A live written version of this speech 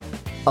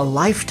A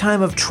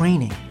lifetime of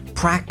training,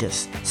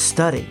 practice,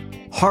 study,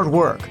 hard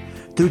work.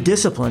 Through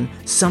discipline,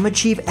 some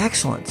achieve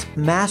excellence,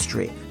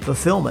 mastery,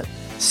 fulfillment,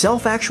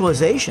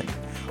 self-actualization.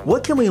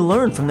 What can we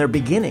learn from their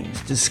beginnings,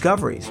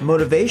 discoveries,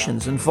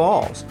 motivations, and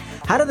falls?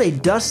 How do they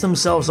dust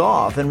themselves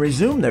off and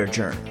resume their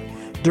journey?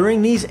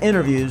 During these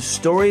interviews,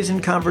 stories,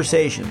 and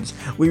conversations,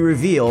 we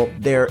reveal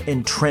their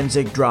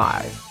intrinsic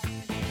drive.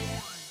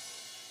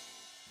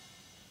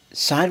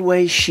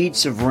 Sideways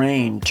sheets of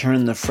rain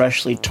turn the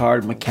freshly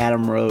tarred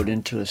macadam road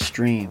into a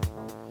stream.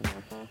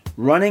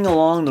 Running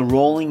along the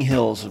rolling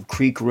hills of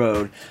Creek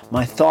Road,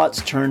 my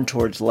thoughts turn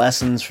towards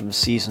lessons from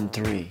Season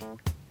 3.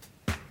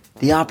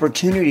 The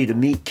opportunity to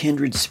meet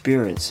kindred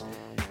spirits,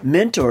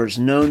 mentors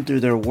known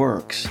through their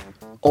works,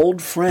 old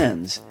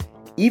friends,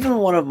 even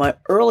one of my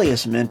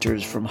earliest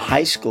mentors from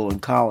high school and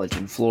college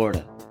in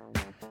Florida.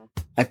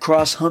 I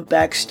cross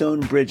humpback stone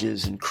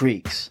bridges and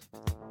creeks.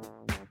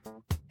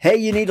 "Hey,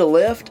 you need a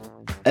lift?"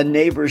 A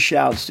neighbor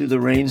shouts through the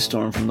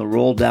rainstorm from the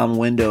roll-down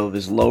window of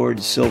his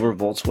lowered silver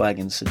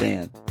Volkswagen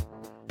sedan.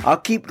 "I'll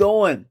keep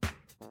going.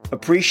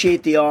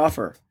 Appreciate the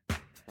offer."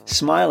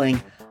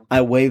 Smiling,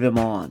 I wave him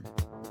on.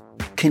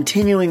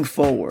 Continuing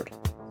forward,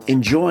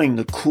 enjoying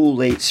the cool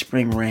late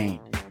spring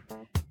rain.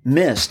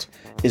 Mist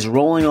is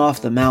rolling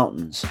off the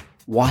mountains,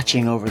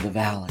 watching over the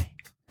valley.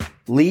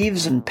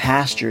 Leaves and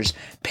pastures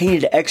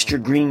painted extra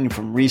green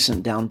from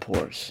recent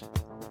downpours.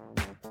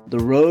 The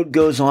Road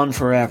Goes On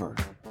Forever,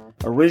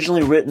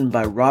 originally written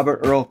by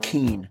Robert Earl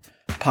Keen,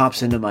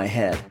 pops into my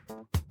head.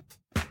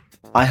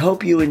 I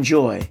hope you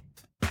enjoy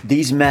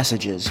these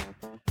messages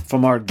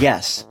from our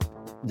guests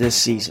this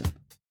season.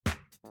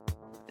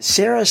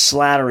 Sarah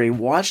Slattery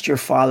watched her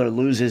father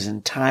lose his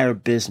entire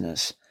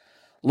business.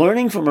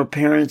 Learning from her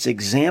parents'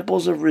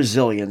 examples of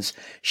resilience,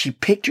 she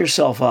picked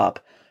herself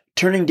up,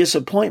 turning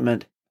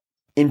disappointment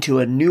into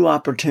a new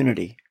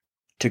opportunity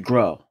to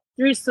grow.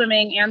 Through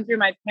swimming and through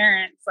my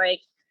parents,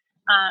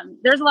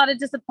 there's a lot of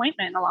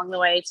disappointment along the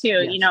way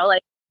too. Yes.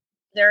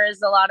 There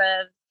is a lot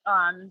of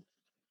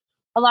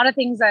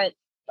things that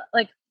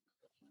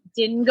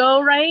didn't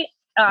go right,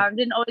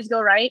 didn't always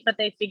go right, but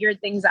they figured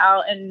things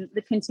out and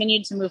they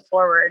continued to move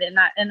forward. And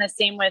the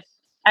same with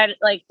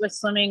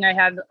swimming, I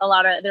had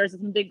there's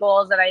some big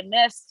goals that I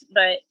missed,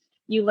 but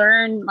you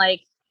learn, I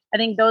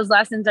think those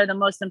lessons are the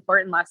most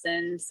important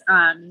lessons,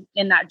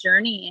 in that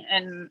journey.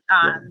 And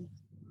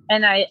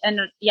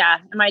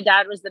my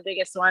dad was the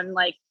biggest one.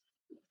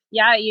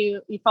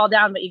 You fall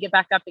down, but you get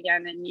back up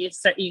again and you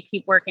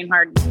keep working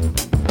hard.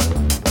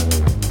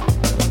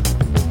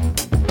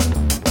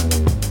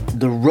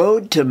 The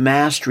road to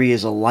mastery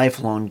is a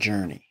lifelong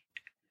journey.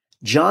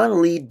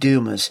 John Lee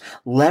Dumas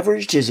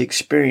leveraged his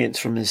experience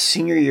from his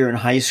senior year in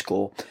high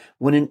school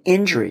when an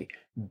injury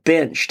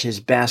benched his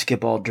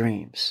basketball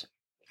dreams.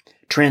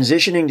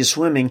 Transitioning to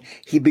swimming,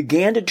 he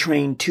began to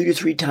train 2 to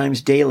 3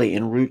 times daily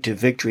en route to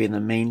victory in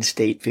the Maine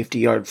State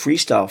 50-yard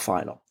freestyle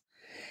final.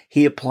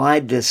 He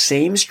applied the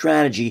same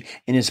strategy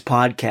in his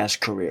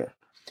podcast career.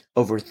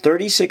 Over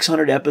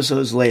 3,600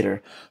 episodes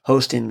later,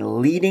 hosting the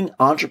leading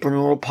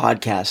entrepreneurial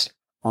podcast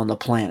on the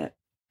planet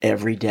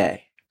every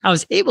day. I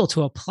was able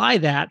to apply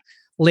that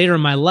later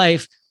in my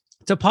life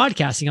to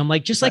podcasting. I'm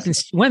like in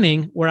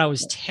swimming, where I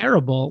was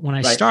terrible when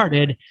I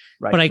started,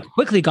 but I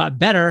quickly got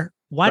better.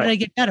 Why did I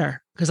get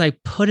better? Because I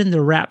put in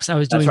the reps. I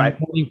was doing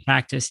morning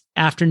practice,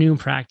 afternoon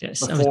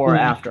practice. Before,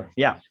 after.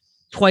 Yeah.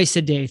 Twice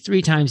a day,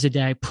 3 times a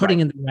day,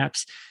 putting in the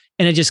reps.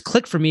 And it just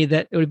clicked for me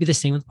that it would be the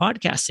same with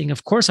podcasting.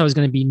 Of course, I was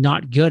going to be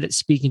not good at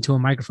speaking to a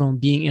microphone,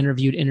 being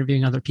interviewed,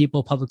 interviewing other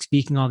people, public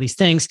speaking, all these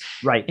things,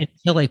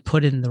 until I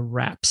put in the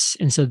reps.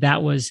 And so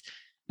that was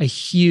a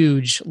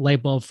huge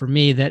light bulb for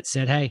me that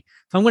said, hey,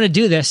 if I'm going to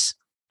do this,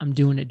 I'm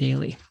doing it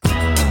daily.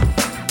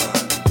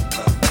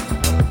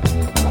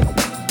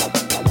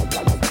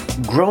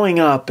 Growing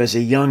up as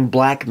a young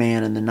black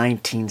man in the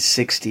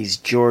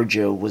 1960s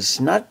Georgia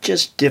was not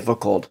just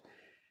difficult,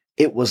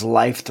 it was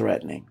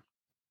life-threatening.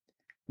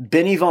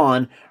 Benny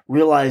Vaughn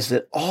realized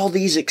that all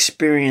these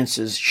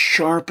experiences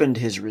sharpened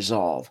his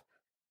resolve,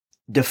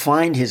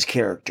 defined his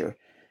character,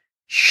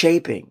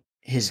 shaping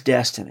his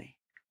destiny.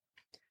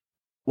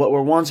 What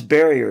were once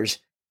barriers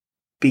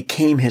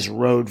became his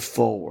road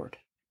forward.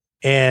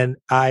 And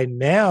I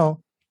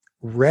now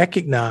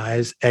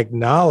recognize,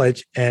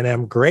 acknowledge, and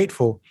am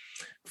grateful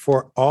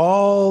for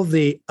all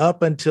the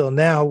up until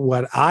now,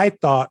 what I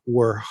thought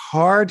were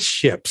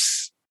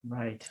hardships,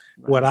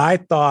 what I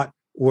thought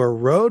were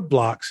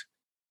roadblocks,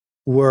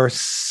 were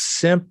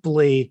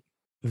simply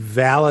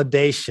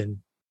validation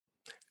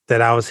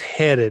that I was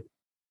headed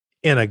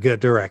in a good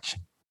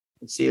direction.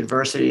 It's the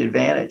adversity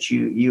advantage.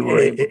 You were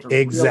able to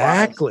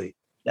exactly.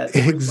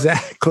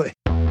 Exactly.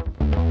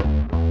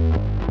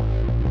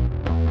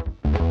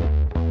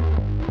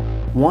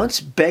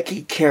 Once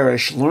Becky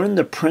Karish learned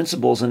the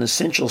principles and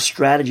essential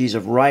strategies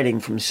of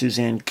writing from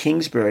Suzanne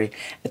Kingsbury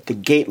at the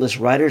Gateless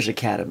Writers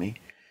Academy,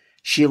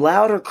 she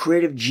allowed her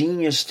creative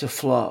genius to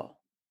flow.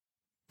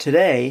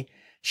 Today,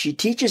 she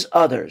teaches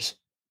others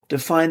to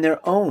find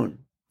their own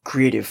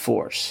creative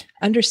force.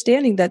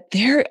 Understanding that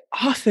there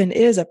often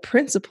is a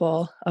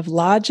principle of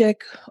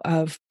logic,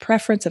 of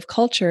preference, of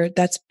culture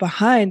that's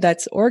behind,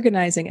 that's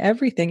organizing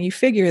everything. You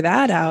figure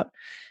that out. I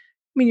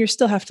mean, you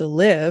still have to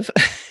live.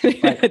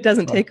 Right. It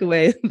doesn't take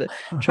away the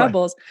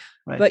troubles,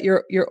 Right. but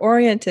you're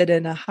oriented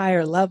in a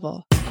higher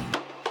level.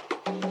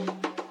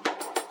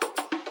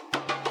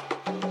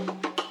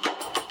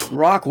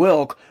 Rock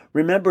Wilk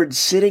remembered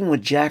sitting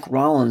with Jack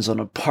Rollins on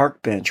a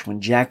park bench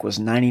when Jack was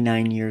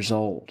 99 years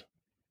old.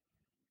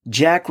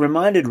 Jack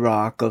reminded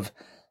Rock of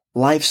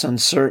life's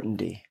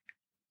uncertainty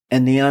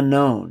and the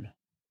unknown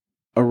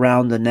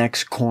around the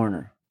next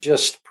corner.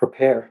 Just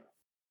prepare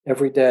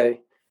every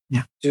day.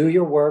 Yeah. Do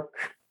your work,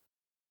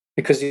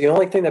 because the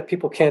only thing that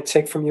people can't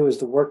take from you is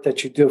the work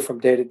that you do from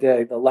day to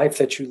day, the life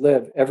that you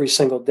live every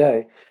single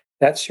day.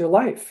 That's your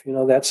life.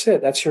 That's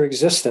it. That's your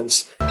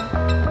existence.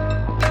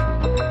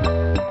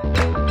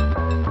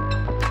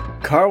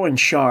 Carwin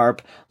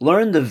Sharp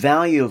learned the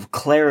value of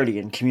clarity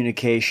in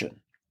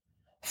communication,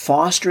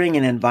 fostering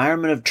an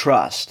environment of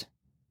trust.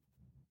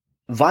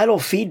 Vital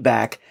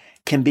feedback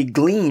can be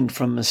gleaned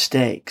from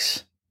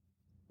mistakes,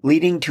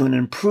 leading to an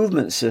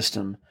improvement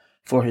system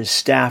for his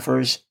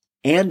staffers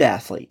and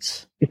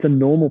athletes. It's a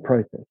normal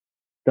process.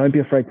 Don't be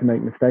afraid to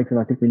make mistakes. And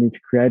I think we need to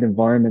create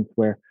environments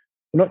where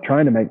we're not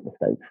trying to make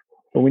mistakes,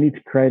 but we need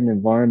to create an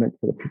environment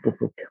so that people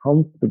feel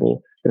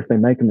comfortable that if they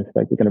make a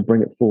mistake, we're going to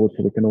bring it forward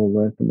so we can all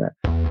learn from that.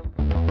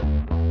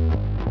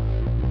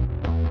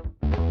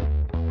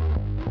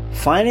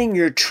 Finding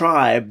your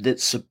tribe that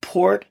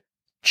support,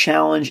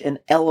 challenge, and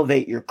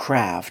elevate your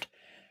craft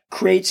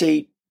creates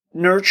a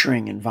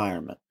nurturing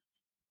environment.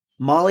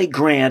 Molly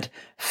Grant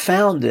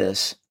found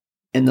this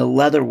in the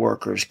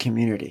leatherworkers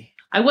community.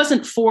 I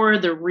wasn't for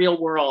the real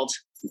world,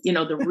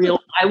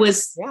 I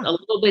was a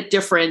little bit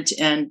different.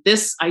 And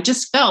this, I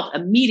just felt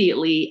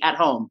immediately at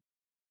home.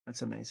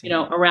 That's amazing.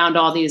 Around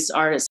all these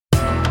artists.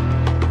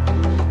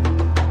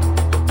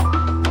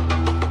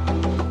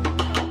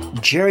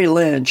 Jerry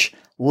Lynch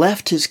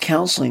left his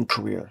counseling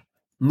career,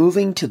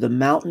 moving to the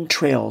mountain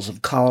trails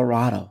of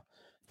Colorado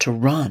to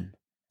run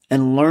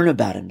and learn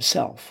about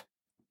himself.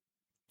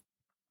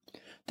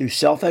 Through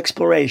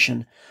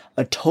self-exploration,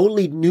 a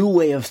totally new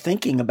way of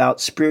thinking about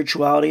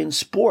spirituality and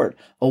sport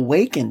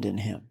awakened in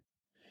him.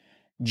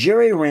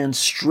 Jerry ran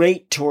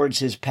straight towards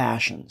his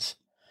passions,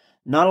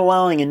 not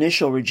allowing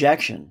initial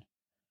rejection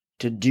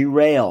to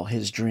derail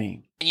his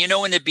dream. In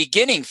the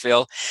beginning,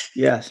 Phil,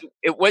 yes,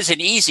 it wasn't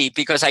easy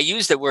because I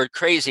used the word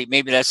crazy.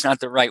 Maybe that's not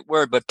the right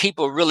word, but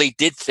people really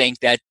did think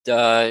that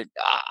I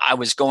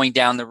was going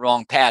down the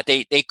wrong path.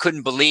 They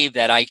couldn't believe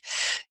that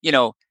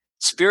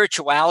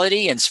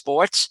spirituality and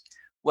sports.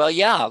 Well,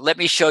 yeah, let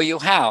me show you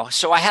how.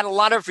 So I had a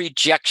lot of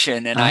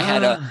rejection, and I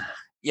had a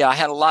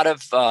lot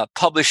of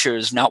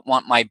publishers not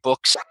want my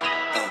books.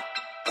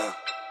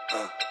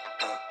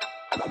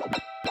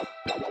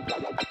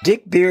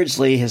 Dick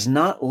Beardsley has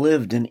not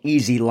lived an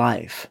easy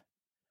life.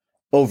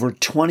 Over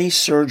 20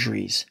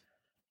 surgeries,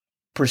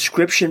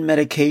 prescription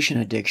medication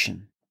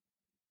addiction,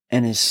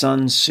 and his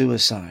son's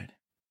suicide.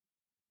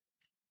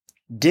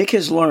 Dick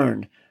has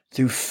learned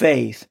through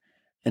faith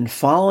and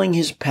following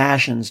his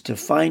passions to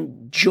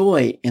find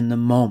joy in the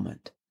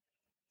moment.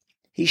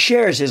 He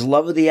shares his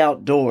love of the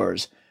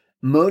outdoors,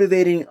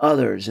 motivating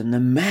others in the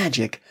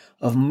magic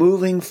of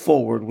moving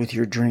forward with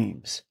your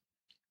dreams.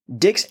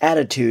 Dick's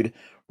attitude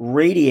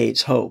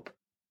radiates hope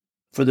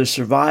for the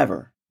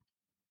survivor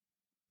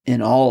in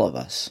all of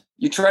us.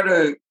 You try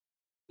to,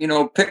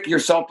 pick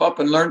yourself up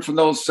and learn from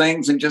those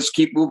things and just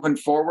keep moving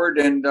forward.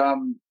 And,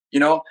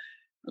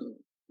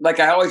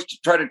 like I always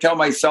try to tell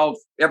myself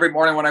every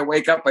morning when I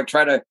wake up, I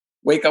try to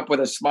wake up with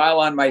a smile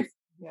on my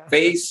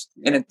face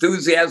and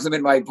enthusiasm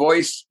in my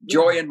voice,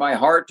 joy in my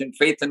heart, and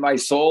faith in my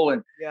soul.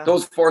 And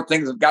those four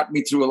things have gotten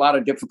me through a lot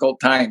of difficult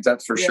times.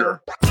 That's for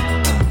sure.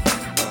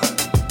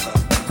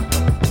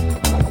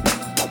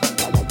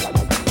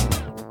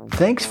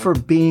 Thanks for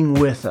being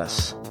with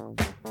us.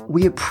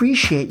 We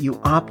appreciate you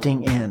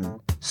opting in,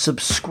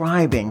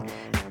 subscribing,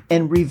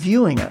 and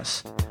reviewing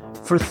us,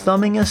 for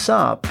thumbing us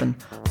up and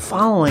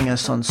following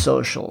us on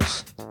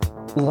socials,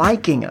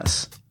 liking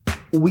us.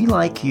 We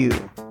like you.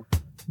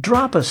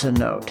 Drop us a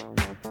note.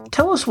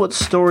 Tell us what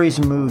stories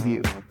move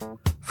you.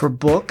 For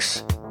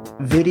books,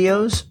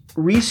 videos,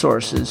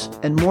 resources,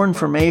 and more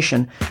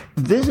information,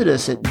 visit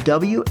us at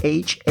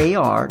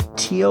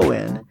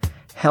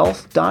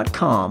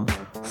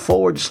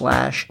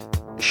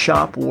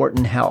whartonhealth.com/Shop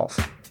Wharton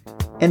Health.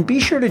 And be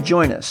sure to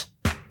join us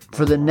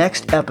for the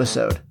next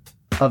episode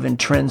of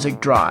Intrinsic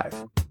Drive.